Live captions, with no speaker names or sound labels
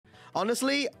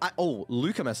Honestly, oh,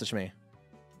 Luca messaged me.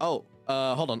 Oh,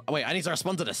 hold on. Wait, I need to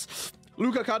respond to this.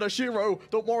 LucaKaneshiro,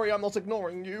 don't worry, I'm not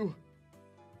ignoring you.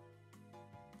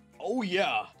 Oh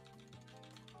yeah.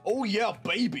 Oh yeah,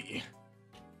 baby.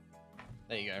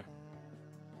 There you go.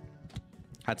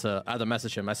 I had to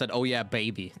message him. I said, oh yeah,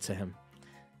 baby, to him.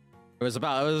 It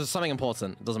was something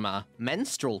important. It doesn't matter.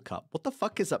 Menstrual cup. What the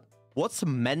fuck is up? What's a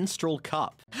menstrual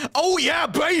cup? Oh yeah,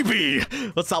 baby!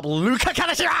 What's up,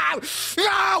 LucaKaneshiro?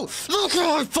 No! Luca,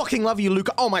 I fucking love you,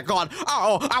 Luca. Oh my god.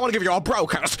 Oh, I want to give you a bro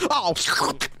kiss. Oh,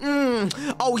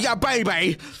 oh yeah,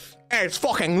 baby. It's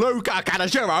fucking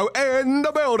LucaKaneshiro in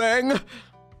the building.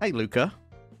 Hey, Luca.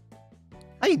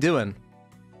 How you doing?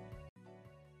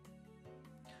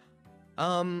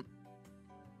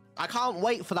 I can't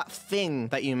wait for that thing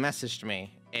that you messaged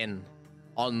me in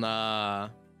on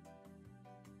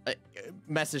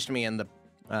messaged me in the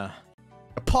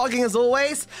pogging as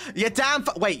always. You damn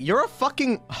wait, you're a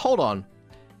fucking hold on.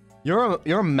 You're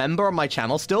a member of my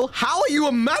channel still? How are you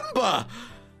a member?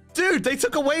 Dude, they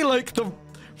took away like the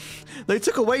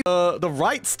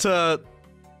rights to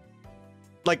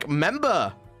like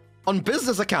member on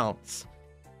business accounts.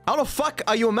 How the fuck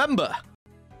are you a member?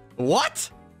 What?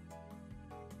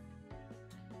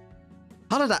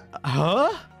 How did that?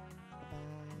 Huh?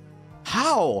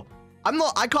 How?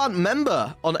 I can't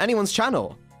member on anyone's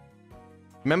channel.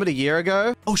 Remembered a year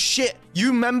ago? Oh shit,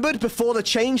 you membered before the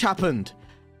change happened.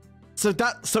 So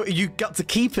you got to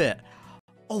keep it.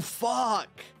 Oh fuck.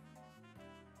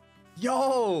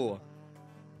 Yo.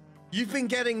 You've been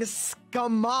getting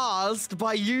scammed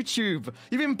by YouTube.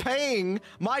 You've been paying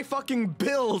my fucking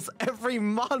bills every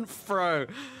month, bro.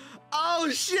 Oh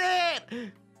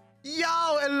shit.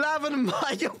 Yo, 11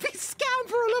 months. You'll be scammed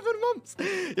for 11 months.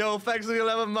 Yo, thanks for the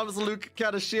 11 months,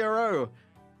 LucaKaneshiro.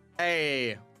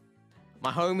 Hey,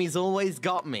 my homies always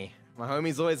got me. My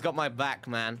homies always got my back,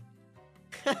 man.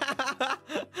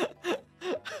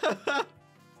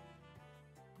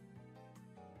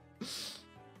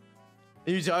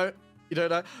 You don't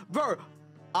know, bro.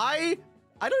 I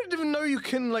don't even know you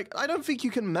can like. I don't think you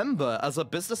can member as a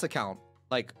business account.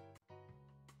 Like,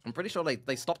 I'm pretty sure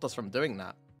they stopped us from doing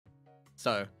that.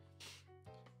 So,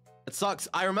 it sucks.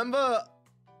 I remembered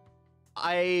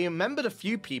a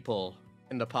few people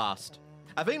in the past.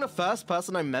 I think the first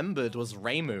person I membered was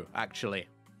Reimu, actually.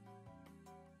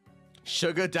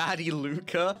 Sugar Daddy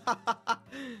Luca?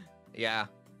 Yeah.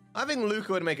 I think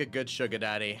Luca would make a good sugar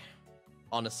daddy.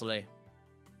 Honestly.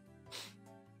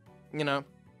 You know.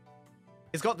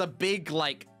 He's got the big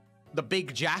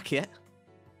jacket.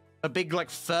 A big, like,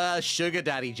 fur sugar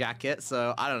daddy jacket,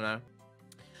 so I don't know.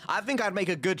 I think I'd make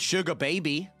a good sugar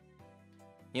baby.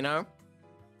 You know?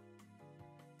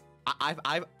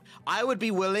 I would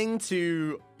be willing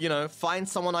to, you know, find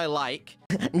someone I like.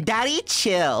 Daddy,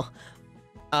 chill.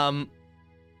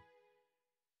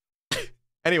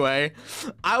 Anyway,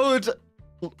 I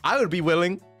would be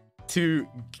willing to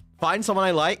find someone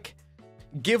I like,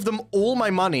 give them all my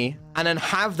money, and then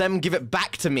have them give it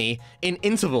back to me in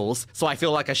intervals so I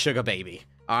feel like a sugar baby.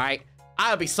 All right? I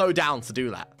would be so down to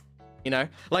do that. You know,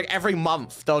 like every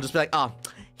month they'll just be like, "Oh,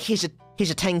 here's your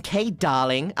 10K,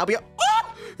 darling." I'll be like,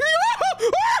 "Oh,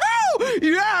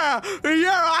 yeah,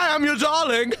 I am your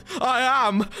darling. I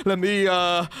am. Let me.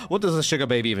 What does a sugar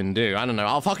baby even do? I don't know.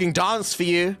 I'll fucking dance for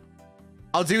you.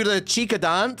 I'll do the chica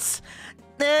dance.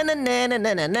 Na na na na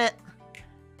na na na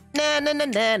na na na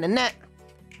na na na.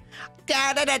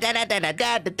 Da da da da da da da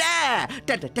da da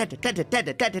da da da da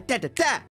da da da da da.